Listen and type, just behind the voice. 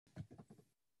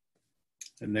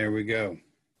And there we go.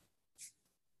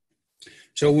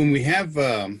 So when we have,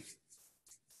 there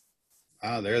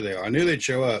they are. I knew they'd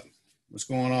show up. What's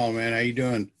going on, man? How you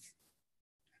doing?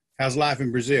 How's life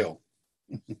in Brazil?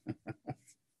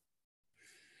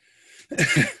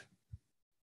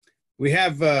 We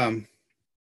have, like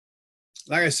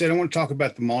I said, I want to talk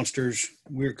about the monsters.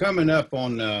 We're coming up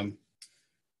on,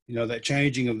 that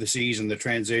changing of the season, the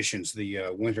transitions.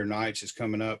 The winter nights is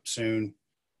coming up soon.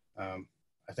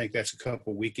 I think that's a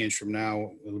couple weekends from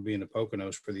now. It'll be in the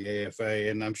Poconos for the AFA,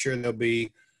 and I'm sure there'll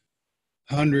be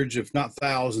hundreds, if not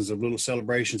thousands, of little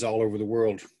celebrations all over the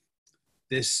world.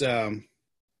 This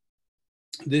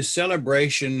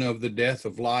celebration of the death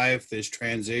of life, this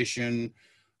transition,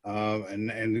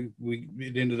 and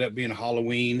it ended up being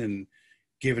Halloween and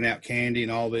giving out candy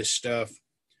and all this stuff.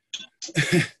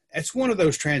 That's one of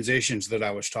those transitions that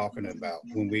I was talking about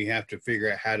when we have to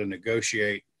figure out how to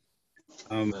negotiate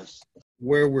how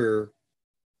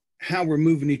we're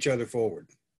moving each other forward.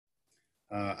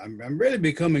 I'm really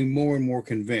becoming more and more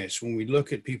convinced when we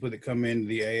look at people that come into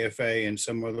the AFA and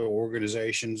some other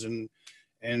organizations and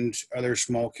other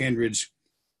small kindreds.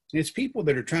 It's people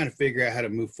that are trying to figure out how to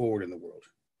move forward in the world.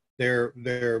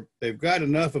 They've got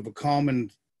enough of a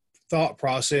common thought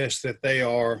process that they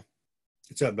are,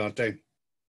 what's up, Dante?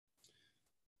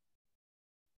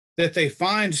 That they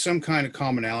find some kind of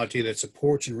commonality that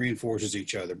supports and reinforces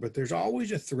each other, but there's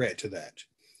always a threat to that.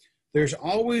 There's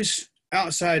always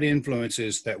outside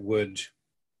influences that would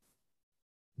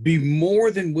be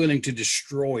more than willing to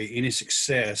destroy any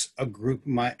success a group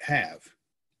might have.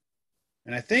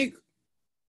 And I think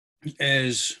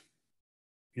as,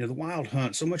 the wild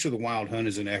hunt, so much of the wild hunt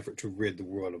is an effort to rid the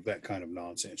world of that kind of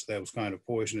nonsense, those kind of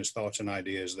poisonous thoughts and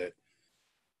ideas that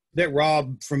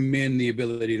rob from men the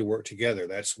ability to work together.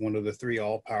 That's one of the three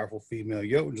all-powerful female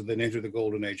Jotuns that enter the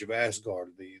golden age of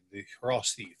Asgard, the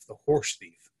cross thief, the horse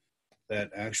thief,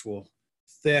 that actual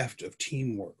theft of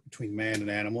teamwork between man and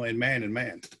animal and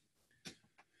man.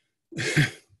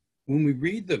 When we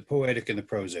read the Poetic and the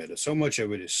Prose Edda, so much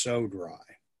of it is so dry.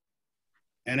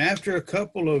 And after a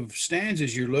couple of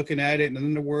stanzas, you're looking at it, and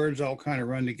then the words all kind of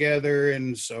run together,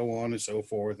 and so on and so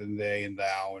forth, and they and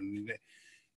thou,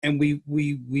 and we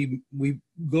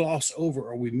gloss over,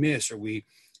 or we miss, or we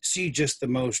see just the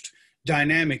most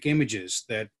dynamic images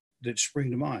that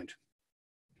spring to mind.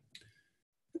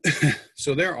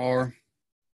 So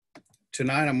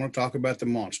tonight I'm going to talk about the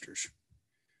monsters,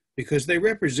 because they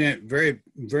represent very,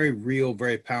 very real,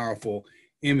 very powerful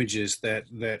images that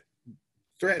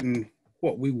threaten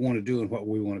what we want to do and what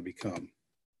we want to become.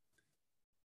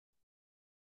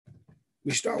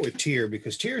 We start with Tyr,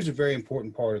 because Tyr is a very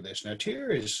important part of this. Now, Tyr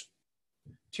is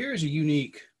a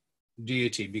unique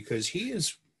deity because he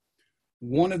is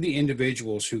one of the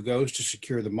individuals who goes to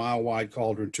secure the mile-wide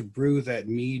cauldron to brew that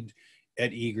mead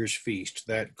at Aegir's feast,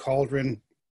 that cauldron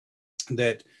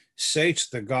that sates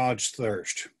the god's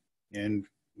thirst. And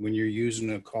when you're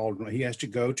using a cauldron, he has to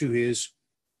go to his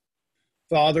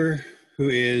father, who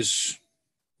is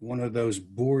one of those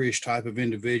boorish type of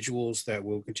individuals that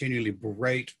will continually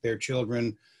berate their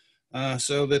children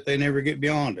so that they never get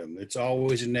beyond them. It's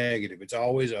always a negative. It's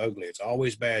always ugly. It's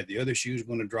always bad. The other shoe's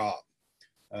going to drop.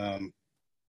 I've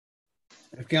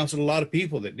counseled a lot of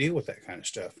people that deal with that kind of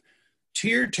stuff.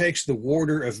 Tyr takes the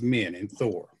warder of men in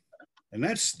Thor. And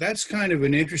that's kind of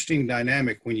an interesting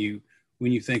dynamic when you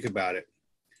think about it.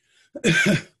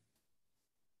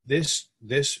 This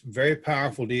very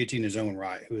powerful deity in his own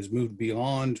right, who has moved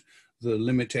beyond the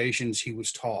limitations he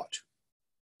was taught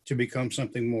to become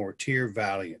something more. Tyr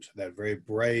Valiant, that very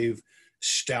brave,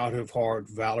 stout of heart,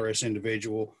 valorous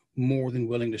individual, more than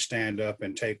willing to stand up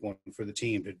and take one for the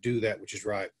team to do that which is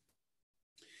right.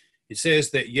 It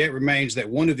says that yet remains that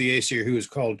one of the Aesir who is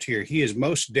called Tyr, he is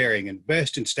most daring and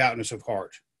best in stoutness of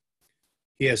heart.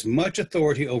 He has much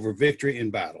authority over victory in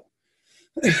battle.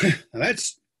 Now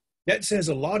that says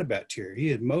a lot about Tyr. He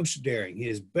is most daring. He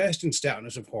is best in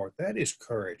stoutness of heart. That is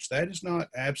courage. That is not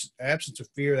absence of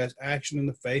fear. That's action in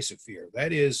the face of fear.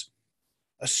 That is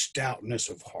a stoutness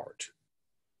of heart.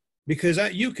 Because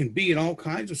you can be in all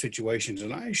kinds of situations,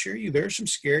 and I assure you there's some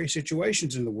scary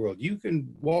situations in the world. You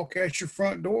can walk out your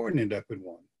front door and end up in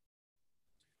one.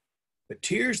 But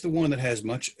Tyr's the one that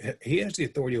he has the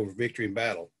authority over victory in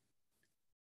battle.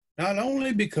 Not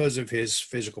only because of his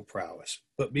physical prowess,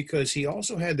 but because he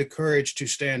also had the courage to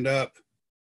stand up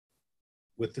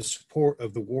with the support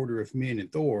of the warder of men in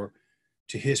Thor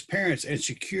to his parents and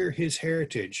secure his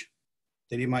heritage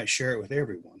that he might share it with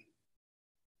everyone.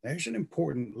 There's an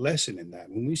important lesson in that.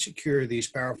 When we secure these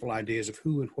powerful ideas of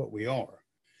who and what we are,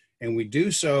 and we do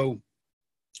so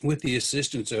with the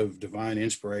assistance of divine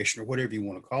inspiration or whatever you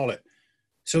want to call it,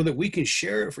 so that we can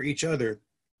share it for each other.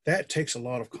 That takes a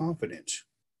lot of confidence.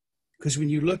 Because when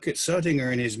you look at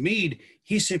Suttinger and his mead,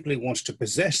 he simply wants to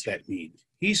possess that mead.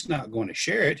 He's not going to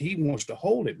share it. He wants to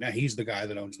hold it. Now, he's the guy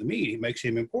that owns the mead. He makes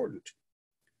him important.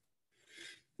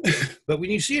 But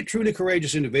when you see a truly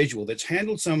courageous individual that's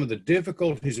handled some of the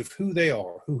difficulties of who they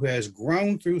are, who has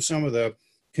grown through some of the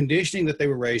conditioning that they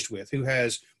were raised with, who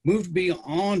has moved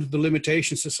beyond the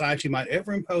limitations society might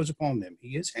ever impose upon them,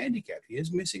 he is handicapped, he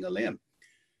is missing a limb.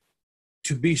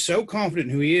 To be so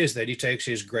confident in who he is that he takes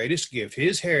his greatest gift,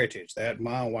 his heritage, that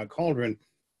mile wide cauldron,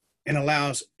 and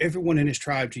allows everyone in his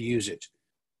tribe to use it,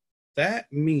 that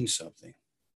means something.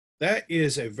 That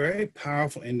is a very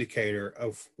powerful indicator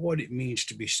of what it means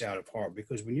to be stout of heart,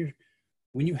 because when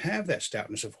you have that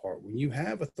stoutness of heart, when you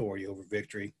have authority over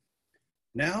victory,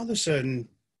 now all of a sudden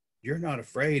you're not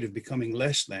afraid of becoming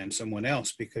less than someone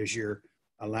else because you're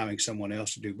allowing someone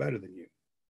else to do better than you.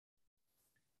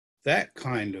 That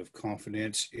kind of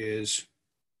confidence is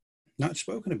not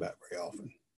spoken about very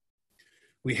often.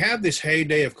 We have this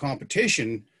heyday of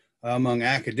competition among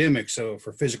academics, so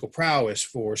for physical prowess,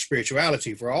 for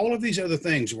spirituality, for all of these other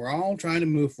things. We're all trying to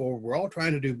move forward. We're all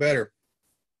trying to do better.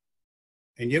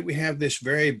 And yet we have this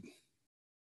very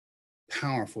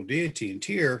powerful deity and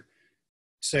tier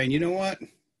saying, you know what?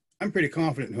 I'm pretty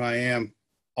confident in who I am.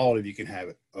 All of you can have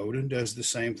it. Odin does the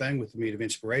same thing with the mead of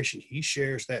inspiration. He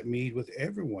shares that mead with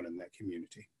everyone in that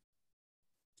community.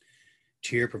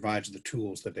 Tyr provides the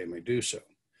tools that they may do so.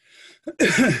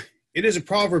 It is a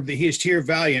proverb that he is Tyr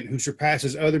valiant who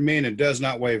surpasses other men and does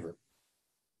not waver.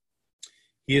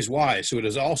 He is wise. So it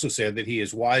is also said that he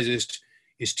is wisest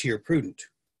is Tyr prudent.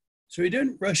 So he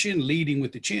doesn't rush in leading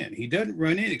with the chin. He doesn't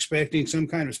run in expecting some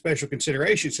kind of special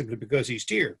consideration simply because he's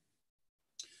Tyr.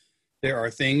 There are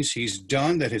things he's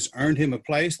done that has earned him a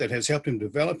place, that has helped him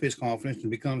develop his confidence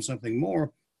and become something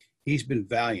more. He's been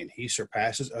valiant. He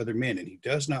surpasses other men, and he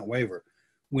does not waver.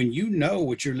 When you know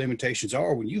what your limitations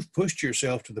are, when you've pushed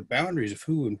yourself to the boundaries of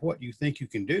who and what you think you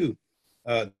can do,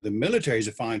 the military is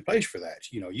a fine place for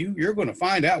that. You know, you're going to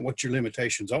find out what your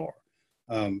limitations are.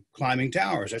 Climbing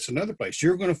towers, that's another place.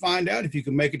 You're going to find out if you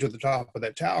can make it to the top of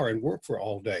that tower and work for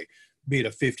all day, be it a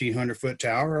 1,500-foot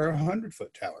tower or a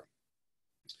 100-foot tower.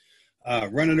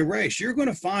 Running a race, you're going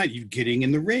to find you getting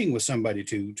in the ring with somebody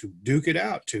to duke it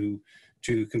out, to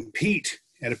compete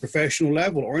at a professional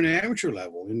level or an amateur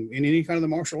level in any kind of the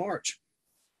martial arts.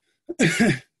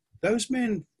 Those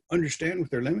men understand what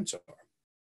their limits are.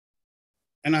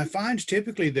 And I find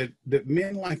typically that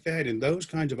men like that in those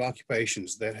kinds of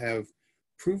occupations that have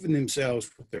proven themselves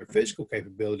with their physical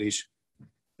capabilities,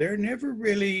 they're never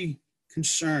really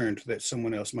concerned that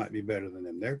someone else might be better than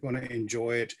them. They're going to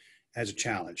enjoy it as a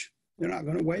challenge. They're not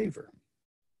going to waver.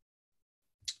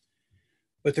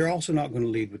 But they're also not going to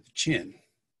lead with the chin.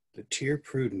 The Tyr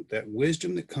prudent, that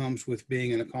wisdom that comes with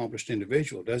being an accomplished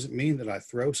individual doesn't mean that I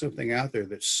throw something out there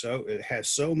it has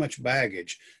so much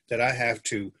baggage that I have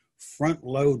to front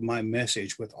load my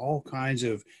message with all kinds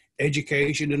of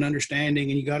education and understanding,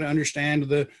 and you got to understand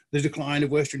the decline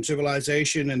of Western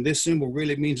civilization, and this symbol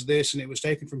really means this, and it was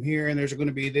taken from here, and there's going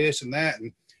to be this and that.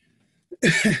 And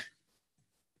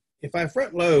if I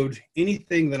front load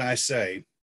anything that I say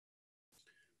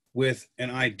with an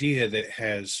idea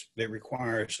that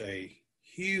requires a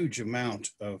huge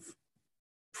amount of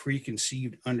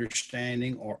preconceived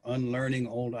understanding or unlearning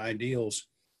old ideals,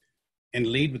 and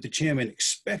lead with the chin and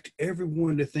expect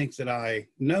everyone to think that I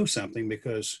know something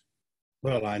because,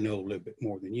 well, I know a little bit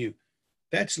more than you.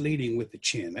 That's leading with the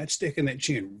chin. That's sticking that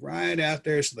chin right out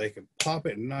there so they can pop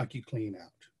it and knock you clean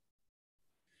out.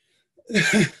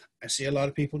 I see a lot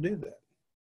of people do that.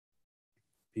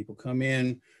 People come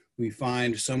in, we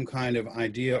find some kind of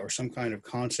idea or some kind of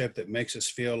concept that makes us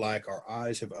feel like our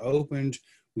eyes have opened.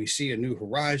 We see a new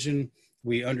horizon.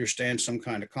 We understand some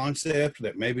kind of concept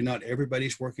that maybe not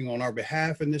everybody's working on our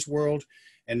behalf in this world.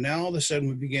 And now all of a sudden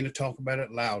we begin to talk about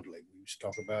it loudly. We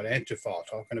talk about Antifa,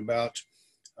 talking about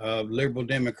liberal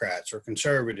Democrats or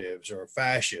conservatives or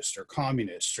fascists or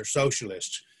communists or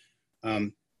socialists.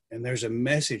 And there's a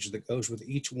message that goes with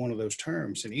each one of those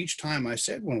terms. And each time I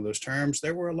said one of those terms,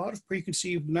 there were a lot of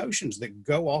preconceived notions that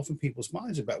go off in people's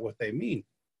minds about what they mean.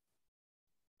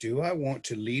 Do I want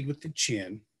to lead with the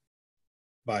chin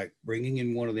by bringing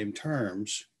in one of them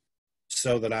terms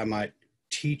so that I might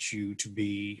teach you to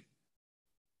be,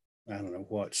 I don't know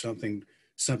what, something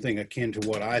akin to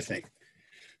what I think?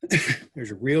 There's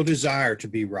a real desire to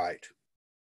be right.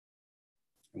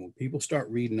 And when people start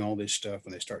reading all this stuff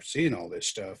and they start seeing all this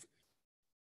stuff,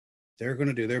 they're going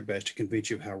to do their best to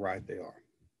convince you of how right they are.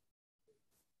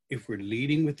 If we're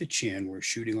leading with the chin, we're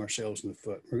shooting ourselves in the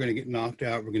foot. We're going to get knocked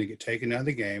out. We're going to get taken out of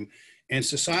the game. And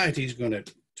society is going to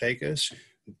take us,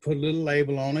 put a little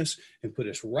label on us, and put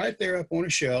us right there up on a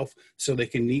shelf so they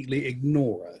can neatly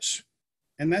ignore us.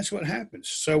 And that's what happens.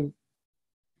 So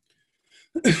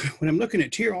when I'm looking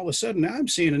at Tyr, all of a sudden, now I'm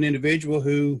seeing an individual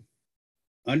who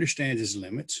understands his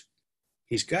limits.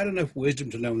 He's got enough wisdom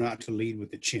to know not to lead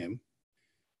with the chim.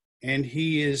 And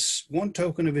he is, one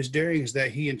token of his daring is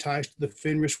that he enticed the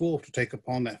Fenris wolf to take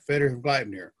upon that fetter of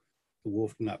Gleipnir. The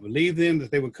wolf did not believe them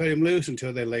that they would cut him loose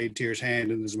until they laid Tyr's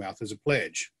hand in his mouth as a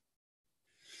pledge.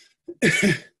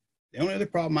 The only other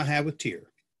problem I have with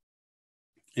Tyr,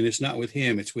 and it's not with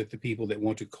him, it's with the people that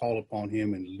want to call upon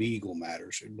him in legal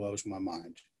matters. It blows my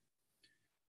mind.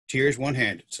 Tyr is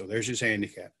one-handed, so there's his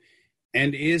handicap,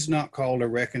 and is not called a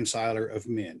reconciler of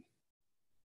men.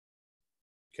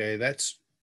 Okay, that's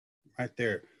right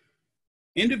there.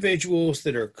 Individuals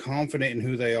that are confident in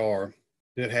who they are,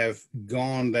 that have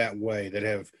gone that way, that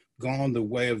have gone the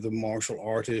way of the martial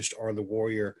artist or the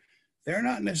warrior, they're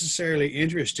not necessarily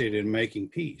interested in making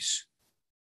peace.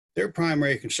 Their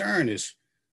primary concern is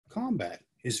combat,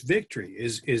 is victory,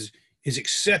 is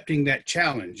accepting that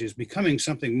challenge, is becoming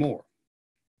something more.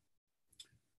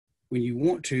 When you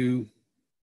want to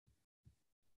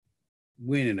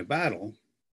win in a battle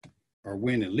or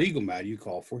win a legal matter, you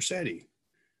call for seti.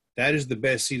 That is the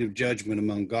best seat of judgment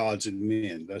among gods and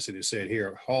men. Thus it is said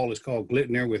here, hall is called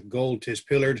Gleipnir, with gold 'tis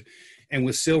pillared, and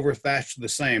with silver thatched the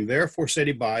same. Therefore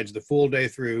seti bides the full day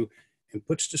through, and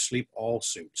puts to sleep all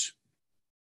suits.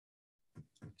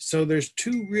 So there's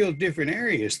two real different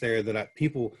areas there that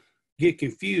people get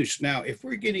confused. Now, if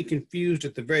we're getting confused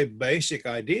at the very basic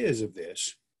ideas of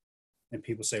this, and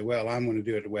people say, well, I'm going to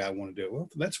do it the way I want to do it. Well,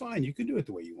 that's fine. You can do it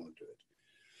the way you want to do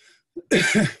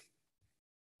it.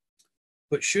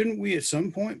 But shouldn't we at some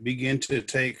point begin to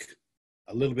take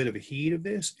a little bit of a heed of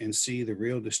this and see the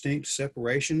real distinct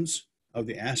separations of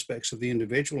the aspects of the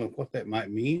individual and what that might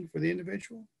mean for the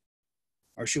individual?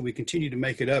 Or should we continue to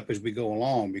make it up as we go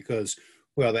along because,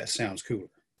 well, that sounds cooler?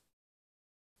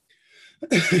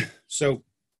 So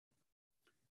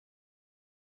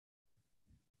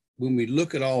when we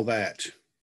look at all that,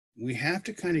 we have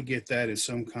to kind of get that in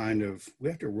some kind of, we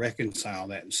have to reconcile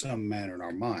that in some manner in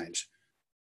our minds.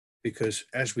 Because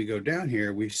as we go down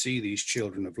here, we see these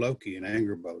children of Loki and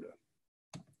Angerboda.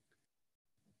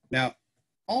 Now,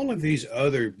 all of these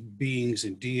other beings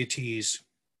and deities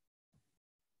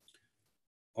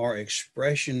are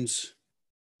expressions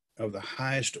of the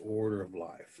highest order of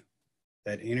life.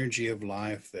 That energy of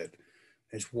life that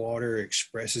as water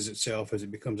expresses itself, as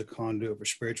it becomes a conduit for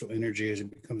spiritual energy, as it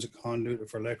becomes a conduit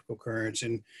for electrical currents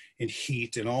and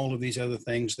heat and all of these other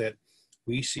things that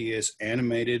we see as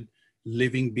animated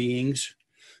living beings.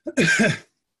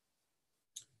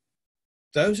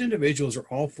 Those individuals are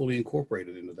all fully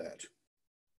incorporated into that.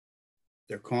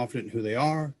 They're confident in who they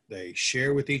are. They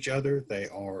share with each other. They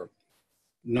are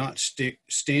not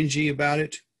stingy about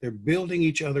it. They're building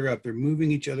each other up. They're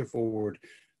moving each other forward.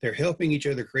 They're helping each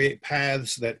other create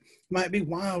paths that might be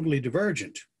wildly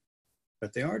divergent,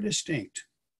 but they are distinct.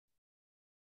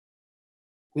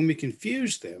 When we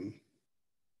confuse them,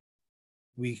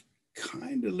 we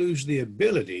kind of lose the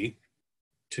ability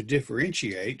to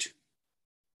differentiate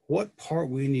what part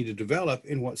we need to develop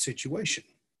in what situation.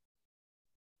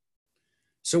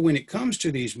 So when it comes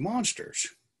to these monsters,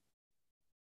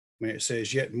 when it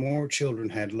says, yet more children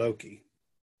had Loki,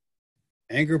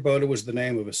 Angerboda was the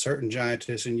name of a certain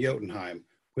giantess in Jotunheim,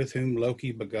 with whom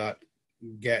Loki begot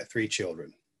 3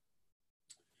 children.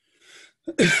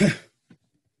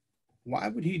 Why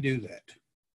would he do that?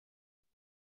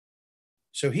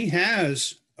 So he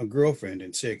has a girlfriend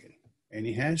in Sigyn, and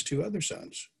he has 2 other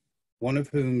sons, one of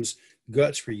whom's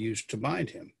guts were used to bind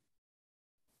him.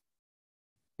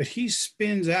 But he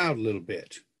spins out a little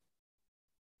bit.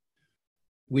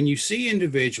 When you see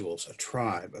individuals, a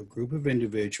tribe, a group of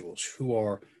individuals who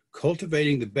are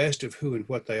cultivating the best of who and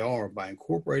what they are by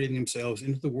incorporating themselves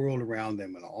into the world around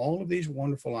them and all of these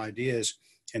wonderful ideas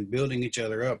and building each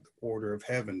other up, the order of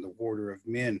heaven, the order of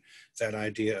men, that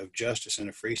idea of justice in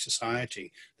a free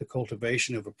society, the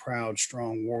cultivation of a proud,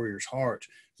 strong warrior's heart,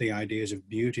 the ideas of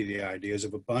beauty, the ideas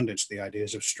of abundance, the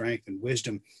ideas of strength and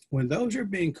wisdom. When those are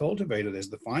being cultivated as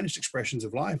the finest expressions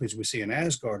of life, as we see in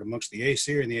Asgard amongst the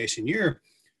Aesir and the Aesir,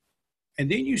 and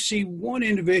then you see one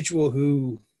individual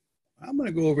who, I'm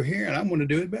going to go over here and I'm going to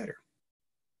do it better.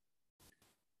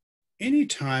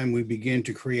 Anytime we begin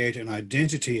to create an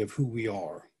identity of who we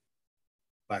are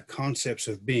by concepts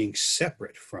of being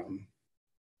separate from,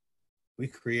 we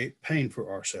create pain for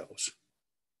ourselves.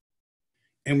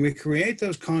 And we create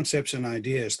those concepts and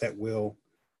ideas that will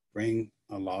bring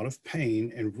a lot of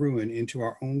pain and ruin into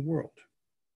our own world.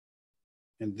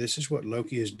 And this is what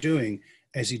Loki is doing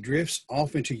as he drifts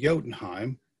off into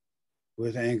Jotunheim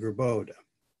with Angerboda.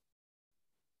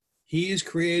 He is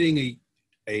creating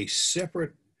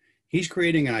he's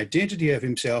creating an identity of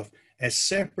himself as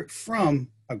separate from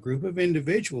a group of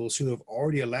individuals who have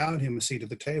already allowed him a seat at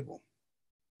the table.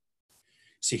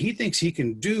 See, he thinks he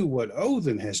can do what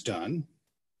Odin has done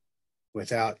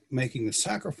without making the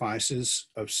sacrifices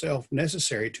of self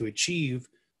necessary to achieve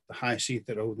the high seat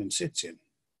that Odin sits in.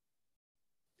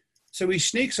 So he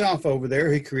sneaks off over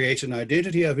there. He creates an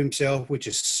identity of himself which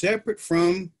is separate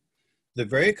from the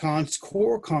very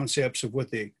core concepts of what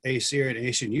the Aesir and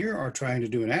Aesir are trying to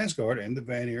do in Asgard and the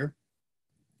Vanir.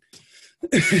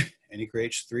 And he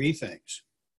creates three things.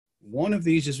 One of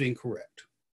these is incorrect.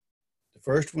 The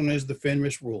first one is the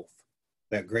Fenris wolf,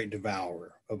 that great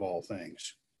devourer of all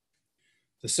things.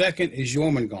 The second is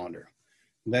Jormungandr,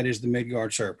 that is the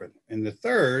Midgard serpent. And the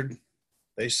third,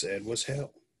 they said, was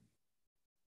hell.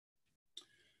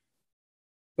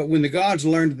 But when the gods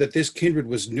learned that this kindred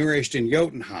was nourished in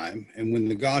Jotunheim, and when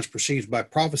the gods perceived by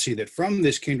prophecy that from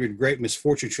this kindred great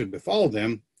misfortune should befall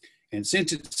them, and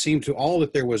since it seemed to all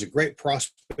that there was a great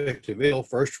prospect of ill,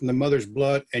 first from the mother's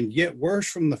blood, and yet worse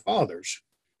from the father's,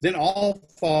 then all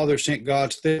fathers sent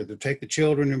gods thither to take the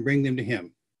children and bring them to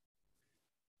him.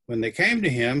 When they came to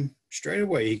him,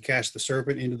 straightway he cast the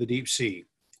serpent into the deep sea,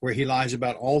 where he lies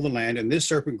about all the land, and this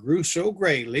serpent grew so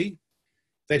greatly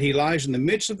that he lies in the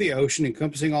midst of the ocean,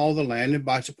 encompassing all the land, and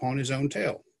bites upon his own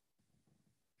tail.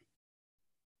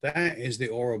 That is the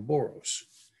Ouroboros.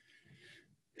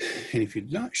 And if you're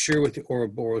not sure what the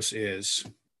Ouroboros is,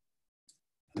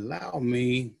 allow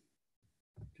me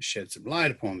to shed some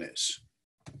light upon this.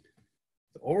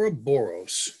 The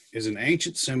Ouroboros is an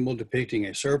ancient symbol depicting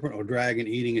a serpent or dragon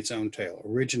eating its own tail,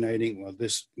 originating, well,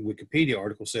 this Wikipedia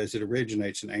article says it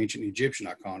originates in ancient Egyptian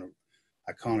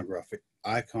iconography.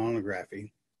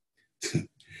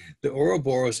 The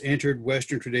Ouroboros entered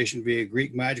Western tradition via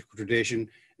Greek magical tradition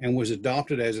and was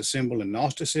adopted as a symbol in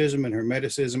Gnosticism and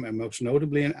Hermeticism, and most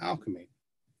notably in alchemy.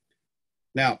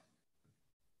 Now,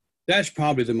 that's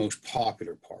probably the most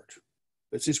popular part.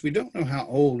 But since we don't know how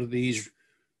old this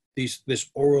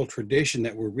oral tradition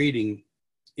that we're reading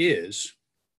is,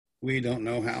 we don't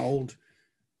know how old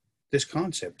this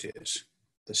concept is.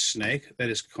 The snake that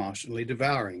is constantly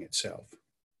devouring itself.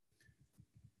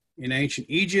 In ancient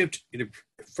Egypt, it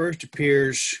first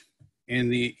appears in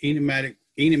the enigmatic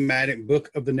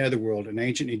Book of the Netherworld, an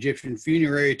ancient Egyptian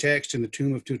funerary text in the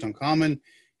tomb of Tutankhamun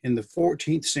in the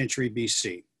 14th century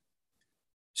BC.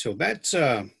 So that's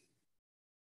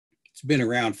it's been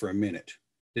around for a minute.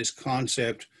 This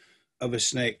concept of a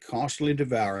snake constantly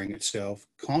devouring itself,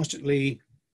 constantly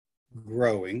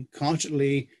growing,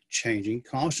 constantly changing,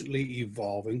 constantly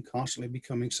evolving, constantly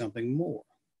becoming something more.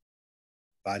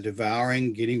 By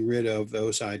devouring, getting rid of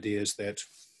those ideas that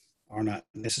are not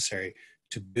necessary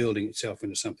to building itself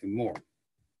into something more.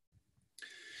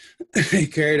 He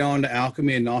carried on to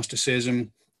alchemy and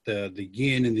Gnosticism, the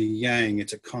yin and the yang.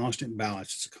 It's a constant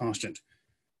balance. It's a constant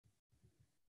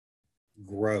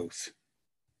growth.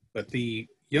 But the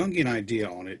Jungian idea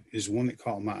on it is one that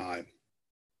caught my eye.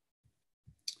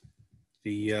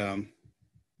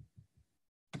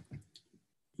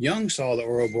 Jung saw the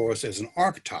Ouroboros as an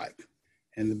archetype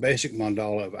and the basic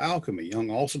mandala of alchemy.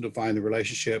 Jung also defined the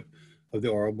relationship of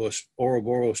the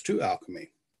Ouroboros to alchemy.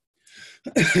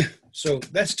 So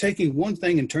that's taking one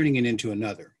thing and turning it into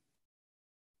another.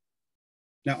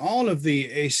 Now, all of the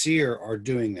Aesir are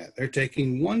doing that. They're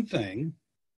taking one thing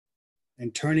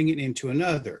and turning it into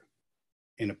another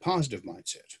in a positive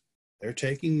mindset. They're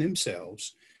taking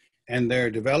themselves and they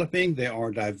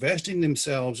are divesting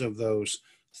themselves of those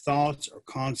thoughts or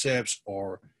concepts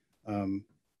or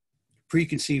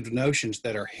preconceived notions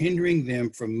that are hindering them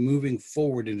from moving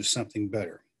forward into something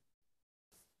better.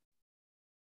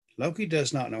 Loki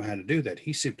does not know how to do that.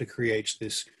 He simply creates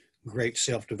this great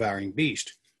self-devouring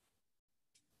beast.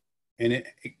 And it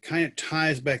kind of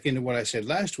ties back into what I said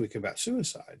last week about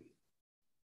suicide.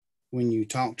 When you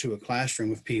talk to a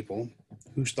classroom of people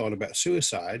who's thought about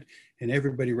suicide and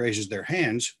everybody raises their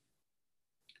hands,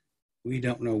 we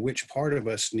don't know which part of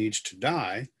us needs to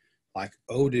die, like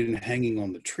Odin hanging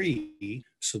on the tree,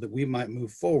 so that we might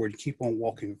move forward, keep on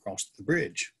walking across the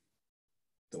bridge.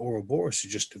 The Ouroboros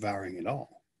is just devouring it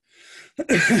all.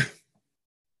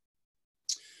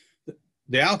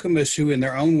 The alchemists, who in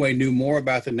their own way knew more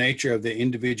about the nature of the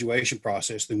individuation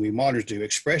process than we moderns do,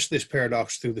 expressed this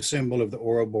paradox through the symbol of the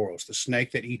Ouroboros, the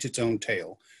snake that eats its own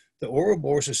tail. The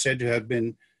Ouroboros is said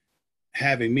to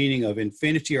have a meaning of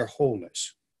infinity or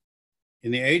wholeness.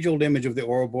 In the age-old image of the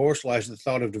Ouroboros lies the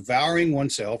thought of devouring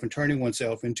oneself and turning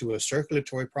oneself into a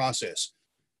circulatory process,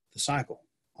 the cycle,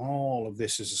 all of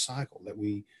this is a cycle that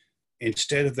we,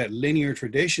 instead of that linear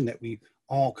tradition that we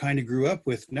all kind of grew up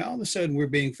with, now all of a sudden we're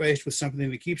being faced with something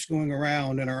that keeps going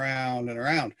around and around and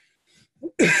around.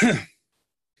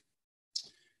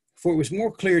 For it was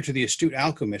more clear to the astute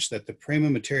alchemist that the prima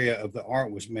materia of the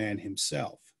art was man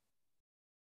himself.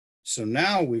 So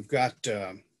now we've got,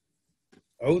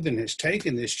 Odin has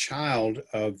taken this child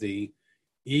of the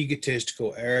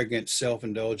egotistical, arrogant,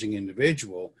 self-indulging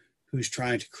individual who's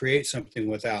trying to create something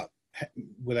without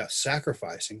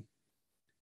sacrificing,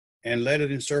 and let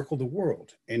it encircle the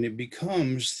world. And it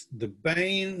becomes the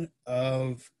bane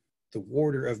of the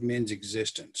warder of men's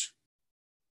existence.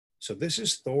 So this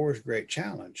is Thor's great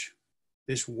challenge,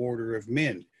 this warder of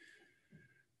men.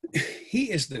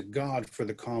 He is the God for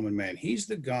the common man. He's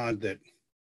the God that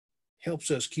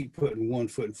helps us keep putting one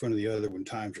foot in front of the other when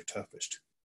times are toughest.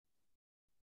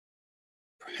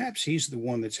 Perhaps he's the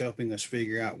one that's helping us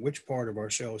figure out which part of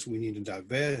ourselves we need to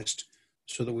divest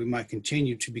so that we might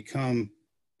continue to become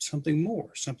something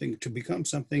more, to become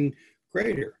something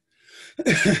greater.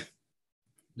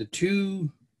 The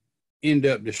two end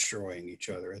up destroying each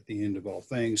other at the end of all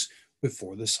things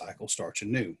before the cycle starts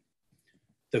anew.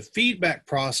 The feedback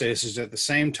process is at the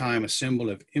same time a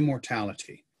symbol of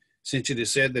immortality, since it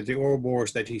is said that the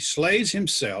Ouroboros, that he slays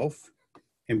himself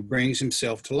and brings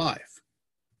himself to life,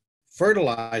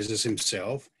 fertilizes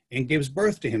himself and gives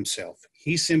birth to himself.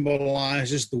 He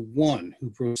symbolizes the one who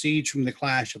proceeds from the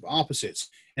clash of opposites,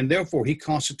 and therefore he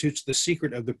constitutes the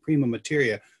secret of the prima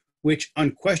materia, which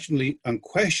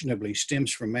unquestionably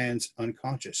stems from man's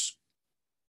unconscious.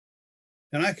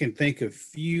 And I can think of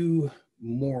few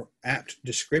more apt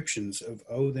descriptions of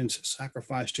Odin's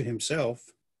sacrifice to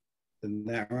himself than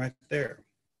that right there.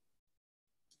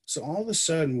 So all of a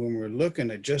sudden, when we're looking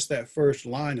at just that first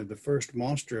line of the first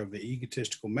monster of the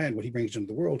egotistical man, what he brings into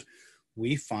the world,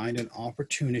 we find an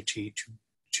opportunity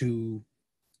to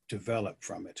develop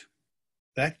from it.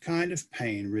 That kind of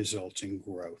pain results in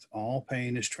growth. All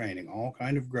pain is training. All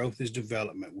kind of growth is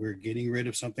development. We're getting rid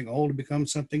of something old to become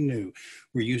something new.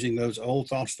 We're using those old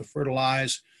thoughts to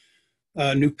fertilize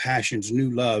new passions,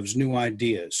 new loves, new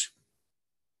ideas.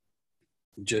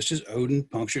 Just as Odin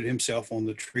punctured himself on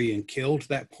the tree and killed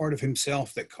that part of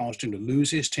himself that caused him to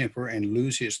lose his temper and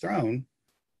lose his throne,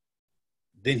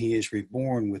 then he is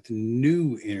reborn with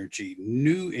new energy,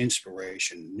 new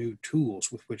inspiration, new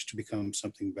tools with which to become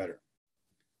something better.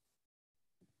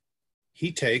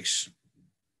 He takes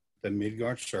the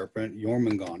Midgard serpent,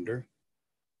 Jormungandr,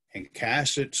 and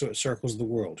casts it so it circles the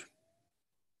world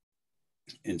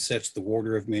and sets the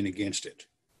warder of men against it.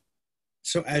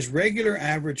 So as regular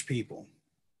average people,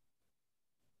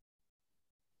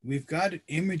 we've got an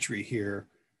imagery here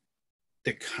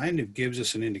that kind of gives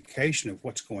us an indication of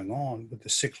what's going on with the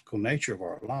cyclical nature of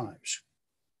our lives.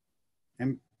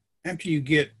 And after you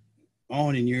get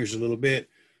on in years a little bit,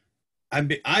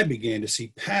 I began to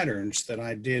see patterns that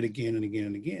I did again and again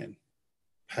and again.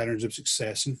 Patterns of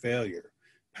success and failure,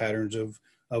 patterns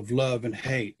of love and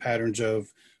hate, patterns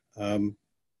of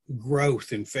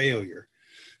growth and failure.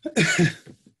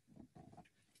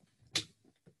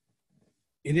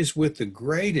 It is with the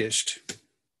greatest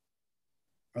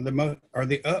or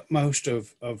the utmost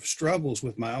of struggles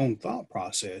with my own thought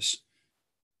process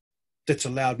that's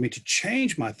allowed me to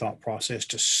change my thought process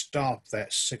to stop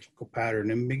that cyclical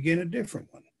pattern and begin a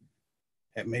different one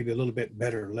at maybe a little bit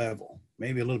better level,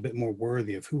 maybe a little bit more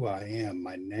worthy of who I am,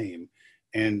 my name.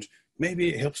 And maybe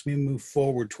it helps me move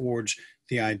forward towards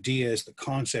the ideas, the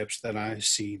concepts that I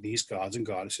see these gods and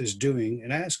goddesses doing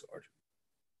in Asgard.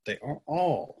 They are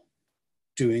all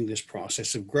doing this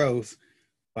process of growth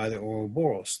by the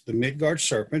Ouroboros. The Midgard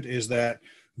serpent is that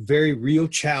very real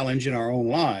challenge in our own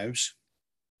lives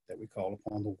that we call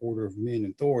upon the warder of men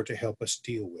and Thor to help us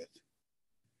deal with.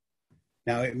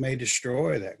 Now, it may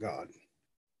destroy that god,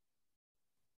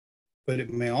 but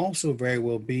it may also very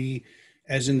well be,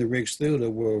 as in the Rig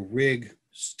Thula, where Rig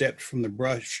stepped from the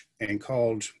brush and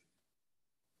called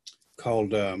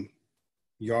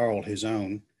Jarl his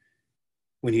own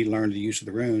when he learned the use of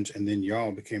the runes, and then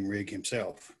Jarl became Rig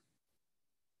himself.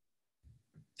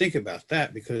 Think about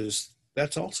that, because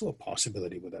that's also a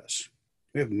possibility with us.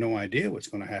 We have no idea what's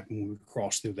going to happen when we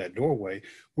cross through that doorway.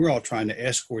 We're all trying to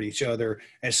escort each other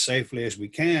as safely as we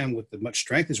can, with as much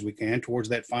strength as we can, towards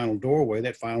that final doorway,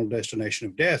 that final destination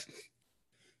of death.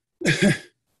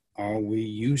 Are we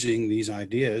using these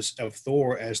ideas of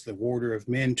Thor as the warder of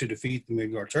men to defeat the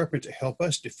Midgard serpent to help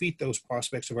us defeat those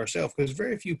prospects of ourselves? Because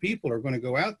very few people are going to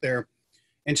go out there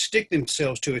and stick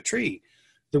themselves to a tree.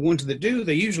 The ones that do,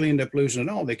 they usually end up losing it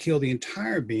all. They kill the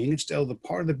entire being instead of the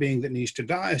part of the being that needs to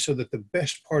die, so that the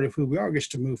best part of who we are gets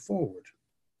to move forward.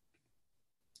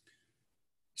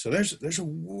 So there's a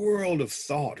world of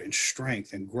thought and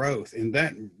strength and growth in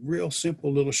that real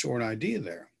simple little short idea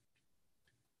there.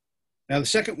 Now the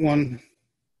second one,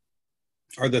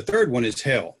 or the third one, is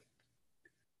hell.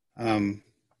 Hell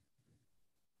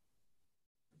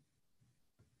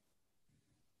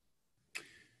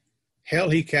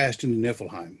he cast into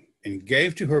Niflheim and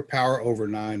gave to her power over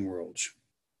 9 worlds.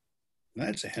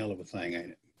 That's a hell of a thing,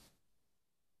 ain't it?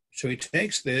 So he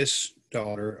takes this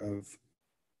daughter of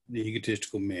the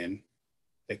egotistical men,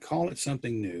 they call it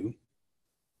something new,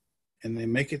 and they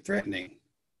make it threatening.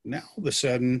 Now all of a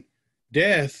sudden,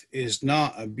 death is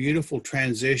not a beautiful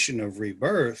transition of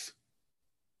rebirth.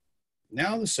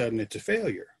 Now all of a sudden it's a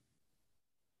failure.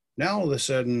 Now all of a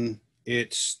sudden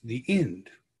it's the end.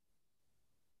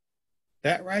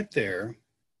 That right there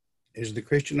is the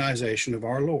Christianization of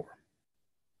our lore,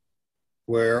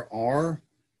 where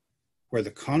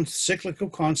the cyclical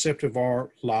concept of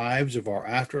our lives, of our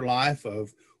afterlife,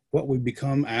 of what we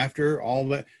become after all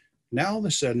that, now all of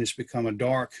a sudden it's become a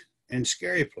dark and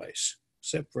scary place,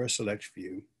 except for a select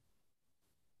few.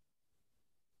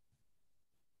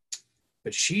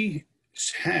 But she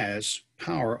has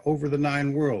power over the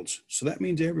 9 worlds, so that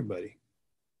means everybody.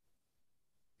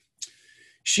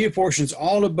 She apportions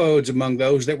all abodes among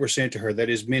those that were sent to her, that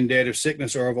is, men dead of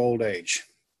sickness or of old age.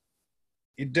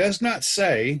 It does not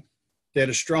say that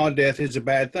a straw death is a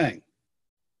bad thing.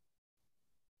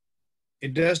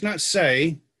 It does not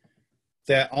say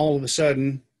that all of a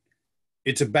sudden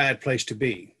it's a bad place to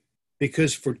be,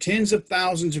 because for tens of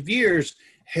thousands of years,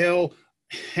 hell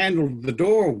handled the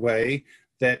doorway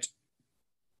that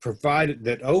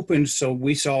opened, so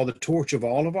we saw the torch of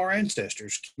all of our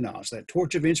ancestors, that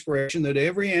torch of inspiration that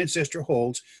every ancestor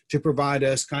holds to provide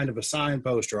us kind of a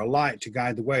signpost or a light to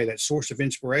guide the way, that source of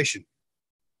inspiration.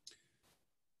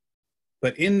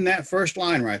 But in that first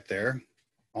line right there,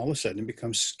 all of a sudden it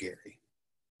becomes scary.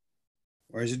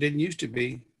 Whereas it didn't used to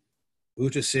be.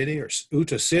 Uta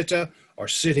Sitta, or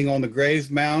sitting on the grave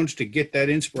mounds to get that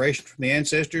inspiration from the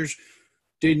ancestors,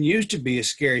 didn't used to be a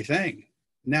scary thing.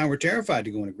 Now we're terrified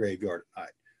to go in a graveyard at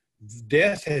night.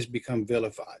 Death has become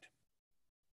vilified.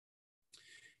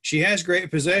 She has great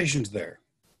possessions there.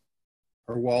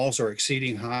 Her walls are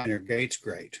exceeding high and her gates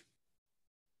great.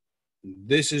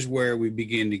 This is where we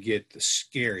begin to get the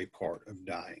scary part of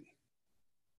dying.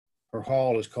 Her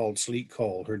hall is called sleek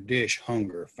cold, her dish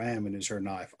hunger, famine is her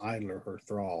knife, idler her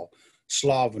thrall,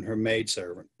 sloven her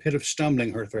maidservant, pit of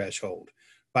stumbling her threshold,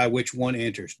 by which one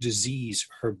enters, disease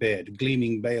her bed,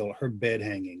 gleaming bale her bed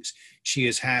hangings. She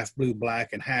is half blue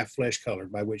black and half flesh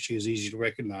colored, by which she is easy to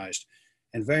recognize,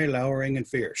 and very lowering and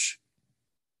fierce.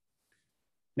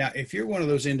 Now, if you're one of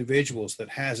those individuals that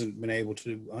hasn't been able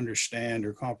to understand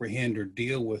or comprehend or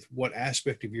deal with what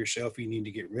aspect of yourself you need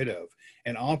to get rid of,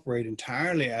 and operate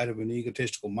entirely out of an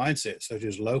egotistical mindset, such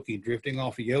as Loki drifting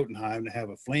off of Jotunheim to have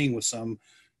a fling with some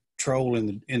troll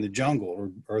in the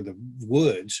jungle or the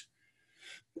woods,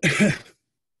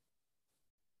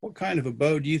 what kind of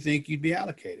abode do you think you'd be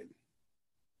allocated?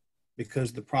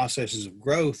 Because the processes of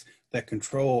growth that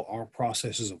control our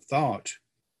processes of thought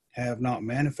have not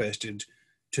manifested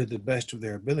to the best of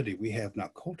their ability. We have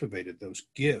not cultivated those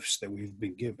gifts that we've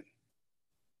been given.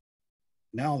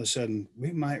 Now all of a sudden,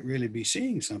 we might really be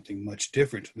seeing something much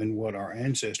different than what our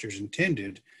ancestors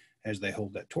intended as they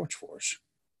hold that torch for us.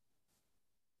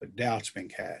 But doubt's been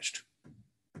cast.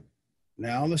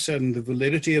 Now all of a sudden, the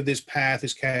validity of this path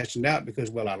is cast in doubt because,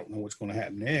 well, I don't know what's going to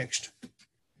happen next.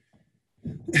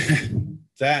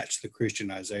 That's the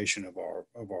Christianization of our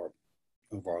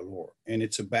lore, and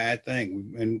it's a bad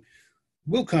thing. And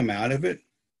we'll come out of it.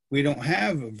 We don't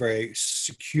have a very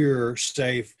secure,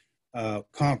 safe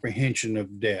comprehension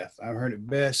of death. I've heard it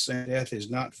best saying death is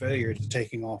not failure; it's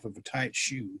taking off of a tight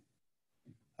shoe.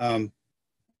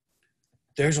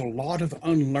 There's a lot of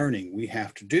unlearning we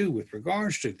have to do with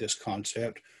regards to this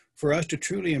concept for us to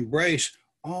truly embrace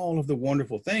all of the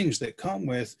wonderful things that come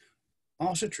with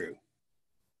also true.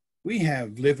 We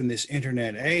have lived in this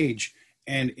internet age,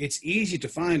 and it's easy to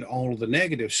find all of the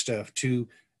negative stuff to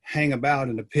hang about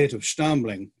in a pit of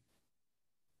stumbling.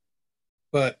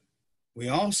 But we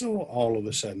also all of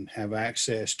a sudden have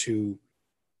access to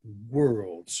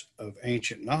worlds of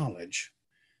ancient knowledge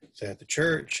that the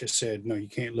church has said, no, you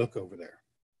can't look over there.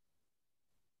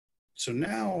 So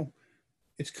now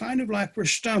it's kind of like we're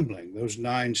stumbling those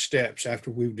 9 steps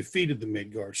after we've defeated the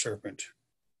Midgard serpent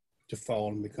to fall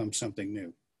and become something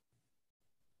new.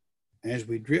 As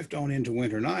we drift on into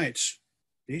winter nights,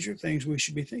 these are things we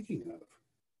should be thinking of.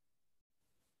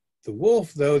 The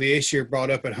wolf, though, the Aesir brought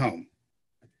up at home,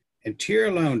 and Tyr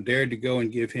alone dared to go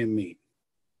and give him meat.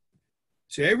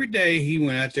 So every day he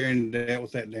went out there and dealt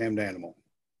with that damned animal.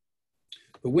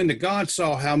 But when the gods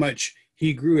saw how much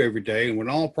he grew every day, and when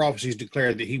all prophecies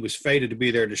declared that he was fated to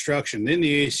be their destruction, then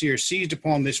the Aesir seized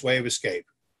upon this way of escape.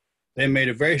 They made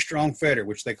a very strong fetter,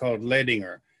 which they called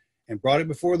Ledinger, and brought it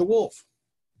before the wolf,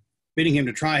 bidding him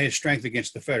to try his strength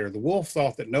against the fetter. The wolf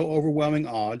thought that no overwhelming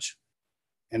odds,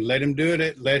 and let him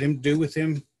do with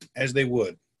him as they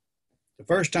would. The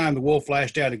first time the wolf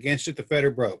lashed out against it, the fetter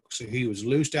broke, so he was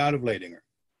loosed out of Ledinger.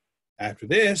 After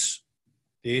this,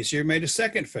 the Aesir made a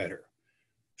second fetter,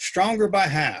 stronger by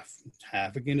half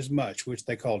again as much, which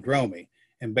they called Dromi,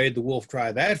 and bade the wolf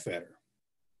try that fetter,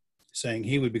 saying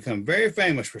he would become very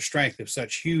famous for strength if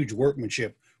such huge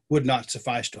workmanship would not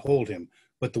suffice to hold him.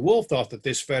 But the wolf thought that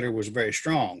this fetter was very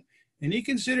strong, and he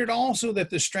considered also that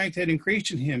the strength had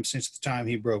increased in him since the time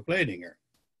he broke Ledinger.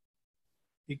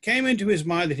 It came into his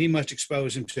mind that he must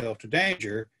expose himself to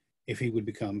danger if he would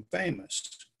become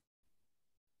famous.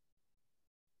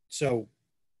 So,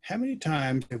 how many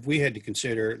times have we had to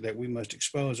consider that we must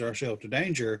expose ourselves to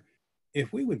danger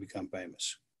if we would become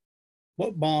famous?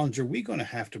 What bonds are we going to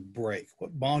have to break?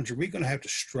 What bonds are we going to have to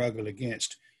struggle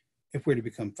against if we're to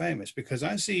become famous? Because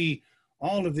I see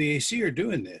all of the Aesir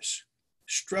doing this,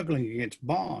 struggling against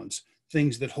bonds,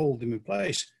 things that hold them in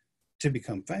place to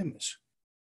become famous.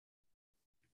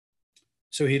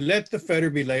 So he let the fetter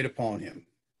be laid upon him.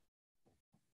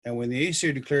 And when the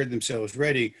Aesir declared themselves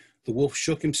ready, the wolf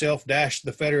shook himself, dashed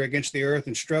the fetter against the earth,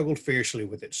 and struggled fiercely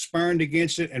with it, spurned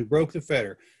against it, and broke the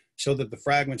fetter, so that the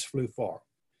fragments flew far.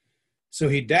 So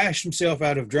he dashed himself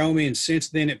out of Dromi, and since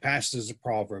then it passes as a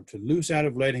proverb, to loose out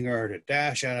of Ledinger or to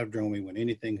dash out of Dromi when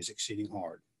anything is exceeding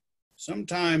hard.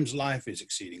 Sometimes life is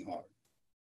exceeding hard.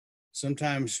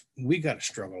 Sometimes we got to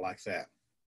struggle like that.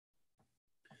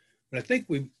 But I think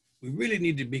we really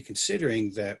need to be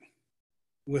considering that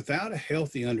without a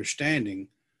healthy understanding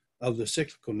of the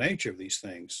cyclical nature of these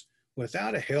things,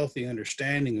 without a healthy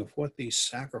understanding of what these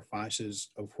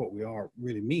sacrifices of what we are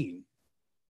really mean,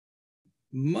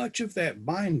 much of that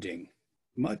binding,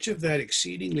 much of that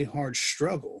exceedingly hard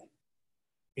struggle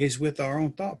is with our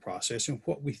own thought process and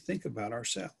what we think about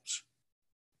ourselves,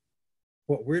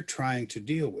 what we're trying to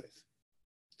deal with.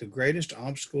 The greatest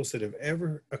obstacles that have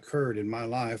ever occurred in my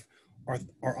life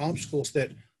are obstacles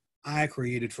that I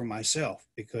created for myself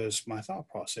because my thought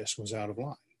process was out of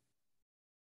line.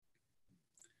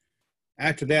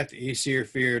 After that, the Aesir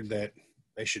feared that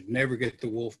they should never get the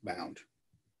wolf bound.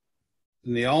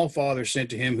 And the Allfather sent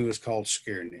to him who was called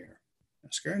Skirnir. Now,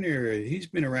 Skirnir, he's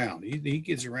been around. He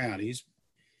gets around. He's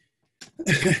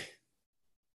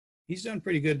done a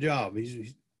pretty good job.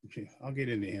 I'll get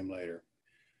into him later.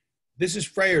 This is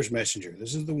Freyr's messenger.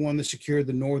 This is the one that secured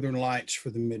the northern lights for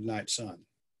the midnight sun.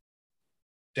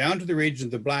 Down to the region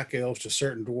of the Black Elves to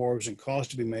certain dwarves and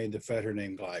caused to be made the fetter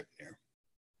named Gleipnir.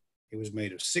 It was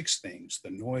made of 6 things: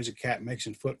 the noise a cat makes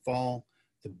in footfall,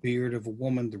 the beard of a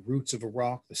woman, the roots of a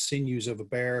rock, the sinews of a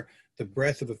bear, the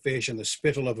breath of a fish, and the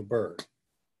spittle of a bird.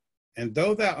 And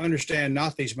though thou understand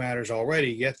not these matters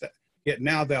already, yet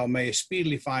now thou mayest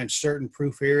speedily find certain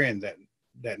proof herein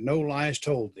that no lie is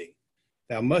told thee.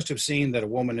 Thou must have seen that a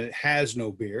woman has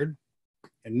no beard,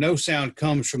 and no sound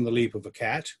comes from the leap of a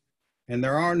cat, and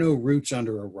there are no roots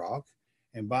under a rock.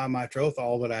 And by my troth,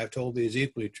 all that I have told thee is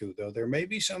equally true, though there may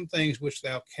be some things which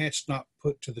thou canst not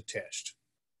put to the test.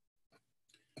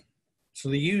 So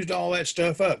they used all that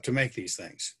stuff up to make these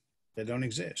things that don't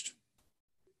exist.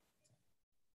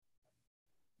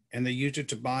 And they used it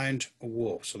to bind a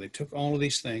wolf. So they took all of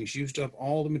these things, used up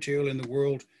all the material in the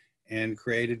world, and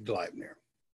created Gleipnir.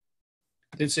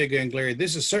 Then said Gangleri,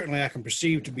 this is certainly I can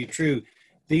perceive to be true.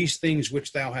 These things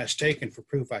which thou hast taken for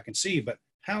proof I can see, but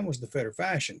how was the fetter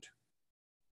fashioned?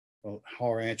 Well,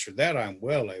 Har answered, that I am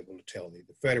well able to tell thee.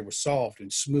 The fetter was soft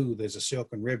and smooth as a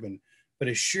silken ribbon, but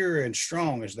as sure and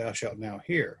strong as thou shalt now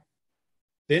hear.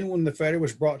 Then when the fetter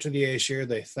was brought to the Aesir,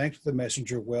 they thanked the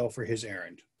messenger well for his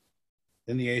errand.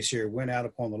 Then the Aesir went out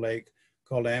upon the lake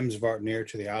called Amsvartnir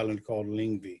to the island called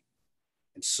Lingvi.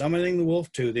 And summoning the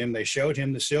wolf to them, they showed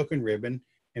him the silken ribbon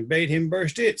and bade him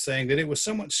burst it, saying that it was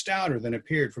somewhat stouter than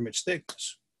appeared from its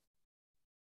thickness.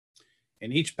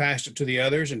 And each passed it to the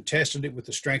others and tested it with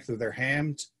the strength of their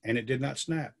hands, and it did not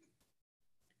snap.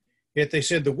 Yet they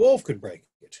said the wolf could break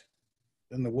it.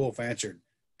 Then the wolf answered,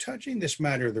 touching this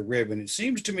matter of the ribbon, it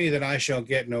seems to me that I shall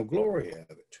get no glory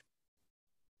of it.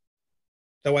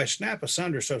 Though I snap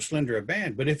asunder so slender a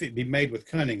band, but if it be made with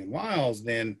cunning and wiles,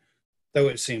 then, though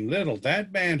it seem little,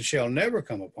 that band shall never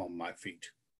come upon my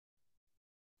feet.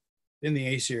 Then the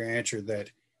Aesir answered that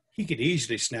he could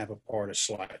easily snap apart a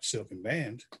slight silken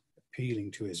band,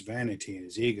 appealing to his vanity and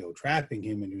his ego, trapping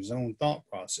him in his own thought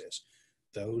process.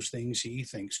 Those things he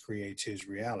thinks creates his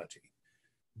reality.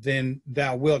 then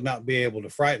thou wilt not be able to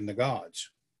frighten the gods.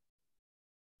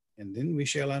 And then we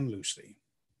shall unloose thee.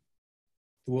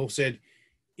 The wolf said,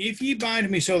 if ye bind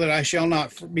me so that I shall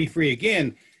not be free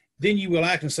again, then you will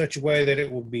act in such a way that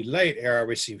it will be late ere I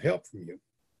receive help from you.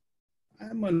 I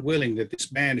am unwilling that this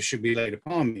band should be laid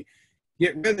upon me.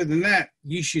 Yet rather than that,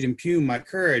 ye should impugn my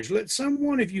courage. Let some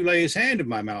one of you lay his hand in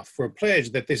my mouth for a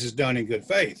pledge that this is done in good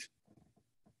faith.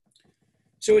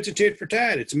 So it's a tit for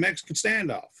tat. It's a Mexican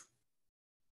standoff.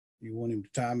 You want him to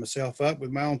tie myself up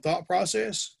with my own thought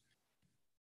process?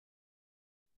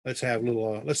 Let's have a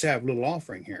little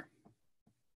offering here.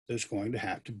 There's going to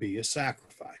have to be a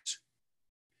sacrifice.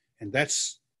 And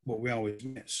that's what we always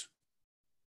miss.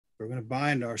 We're going to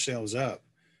bind ourselves up.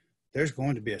 There's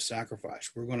going to be a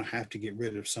sacrifice. We're going to have to get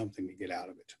rid of something to get out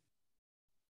of it.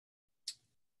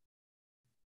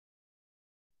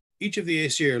 Each of the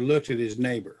Aesir looked at his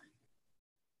neighbor,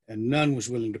 and none was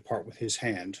willing to part with his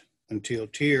hand until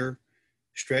Tyr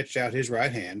stretched out his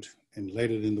right hand and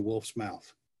laid it in the wolf's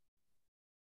mouth.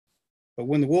 But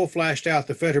when the wolf lashed out,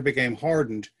 the fetter became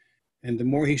hardened, and the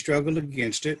more he struggled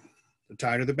against it, the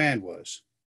tighter the band was.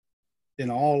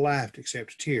 Then all laughed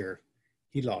except Tyr.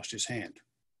 He lost his hand.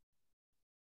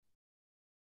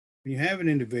 When you have an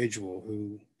individual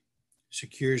who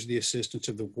secures the assistance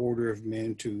of the warder of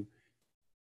men to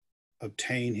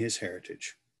obtain his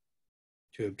heritage,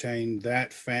 to obtain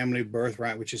that family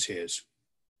birthright which is his,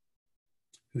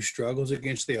 who struggles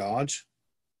against the odds,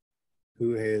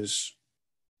 who is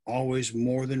always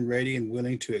more than ready and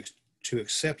willing to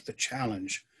accept the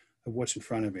challenge of what's in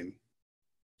front of him,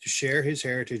 to share his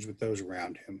heritage with those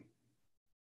around him,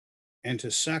 and to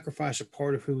sacrifice a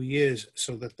part of who he is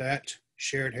so that that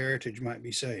shared heritage might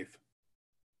be safe.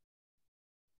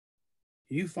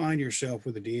 You find yourself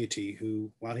with a deity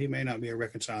who, while he may not be a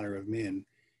reconciler of men,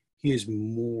 he is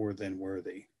more than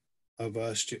worthy of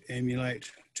us to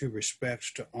emulate, to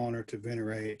respect, to honor, to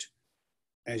venerate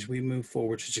as we move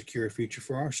forward to secure a future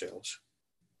for ourselves.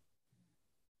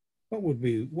 What would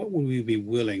we be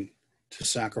willing to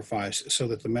sacrifice so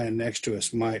that the man next to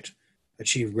us might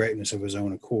achieve greatness of his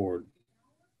own accord?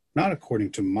 Not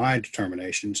according to my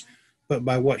determinations, but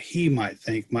by what he might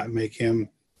think might make him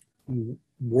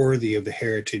worthy of the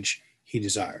heritage he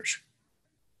desires.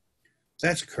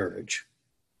 That's courage.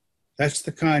 That's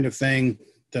the kind of thing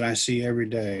that I see every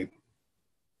day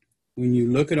when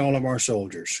you look at all of our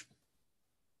soldiers,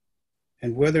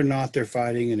 and whether or not they're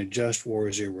fighting in a just war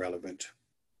is irrelevant.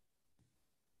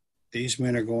 These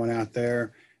men are going out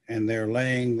there and they're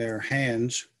laying their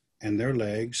hands and their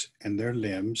legs and their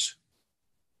limbs,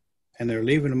 and they're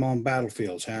leaving them on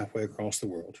battlefields halfway across the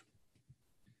world.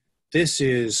 This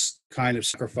is the kind of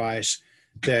sacrifice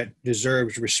that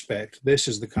deserves respect. This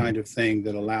is the kind of thing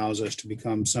that allows us to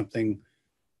become something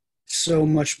so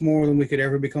much more than we could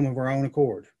ever become of our own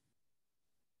accord.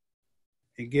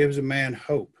 It gives a man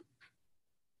hope,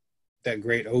 that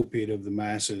great opiate of the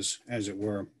masses, as it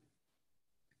were.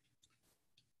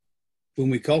 When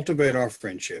we cultivate our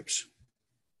friendships,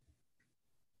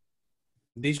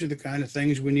 these are the kind of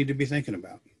things we need to be thinking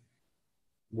about.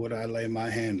 Would I lay my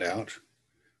hand out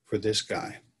for this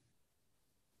guy?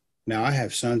 Now, I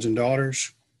have sons and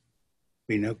daughters,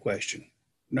 be no question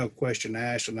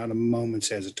asked, and not a moment's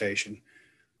hesitation.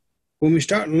 When we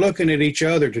start looking at each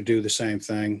other to do the same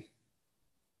thing,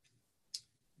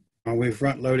 are we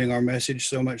front-loading our message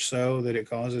so much so that it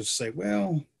causes us to say,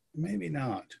 well, maybe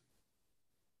not?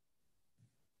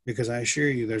 Because I assure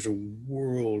you, there's a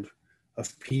world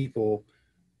of people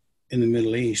in the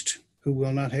Middle East who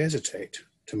will not hesitate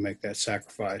to make that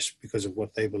sacrifice because of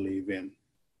what they believe in.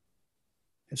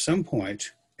 At some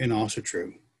point, and also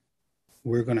true,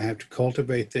 we're going to have to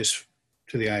cultivate this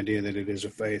to the idea that it is a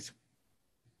faith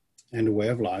and a way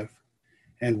of life,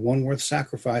 and one worth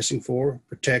sacrificing for,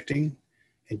 protecting,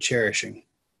 and cherishing.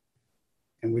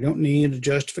 And we don't need a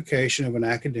justification of an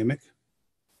academic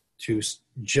to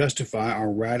justify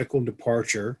our radical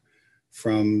departure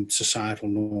from societal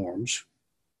norms.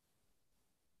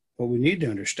 What we need to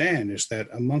understand is that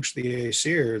amongst the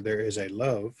Aesir, there is a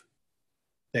love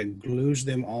that glues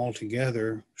them all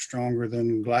together stronger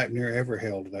than Gleipnir ever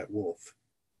held that wolf.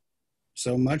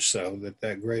 So much so that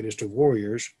that greatest of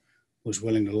warriors was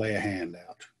willing to lay a hand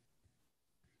out.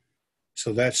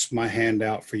 So that's my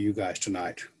handout for you guys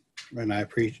tonight. And I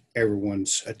appreciate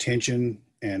everyone's attention.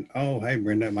 And, oh, hey,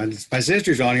 Brenda, my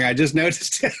sister's on here. I just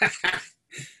noticed.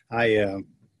 I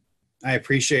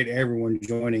appreciate everyone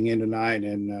joining in tonight.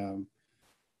 And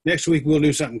next week we'll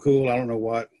do something cool. I don't know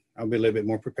what. I'll be a little bit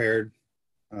more prepared.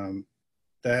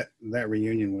 That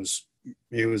reunion was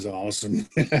awesome.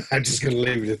 I'm just going to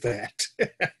leave it at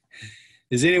that.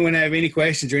 Does anyone have any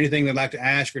questions or anything they'd like to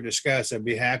ask or discuss? I'd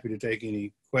be happy to take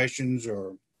any questions,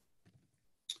 or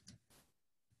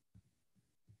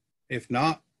if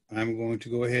not, I'm going to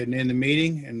go ahead and end the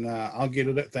meeting, and I'll get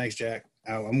it up. Thanks, Jack.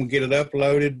 I'm going to get it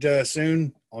uploaded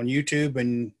soon on YouTube,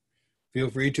 and feel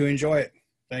free to enjoy it.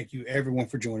 Thank you, everyone,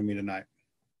 for joining me tonight.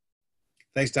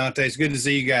 Thanks, Dante. It's good to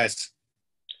see you guys.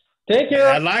 Thank you.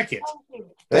 I like it.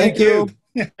 Thank you.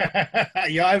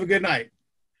 Y'all have a good night.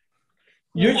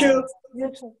 You too. You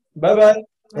too. Bye-bye.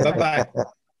 Bye-bye.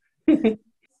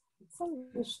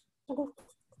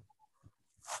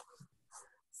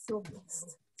 So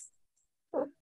blessed.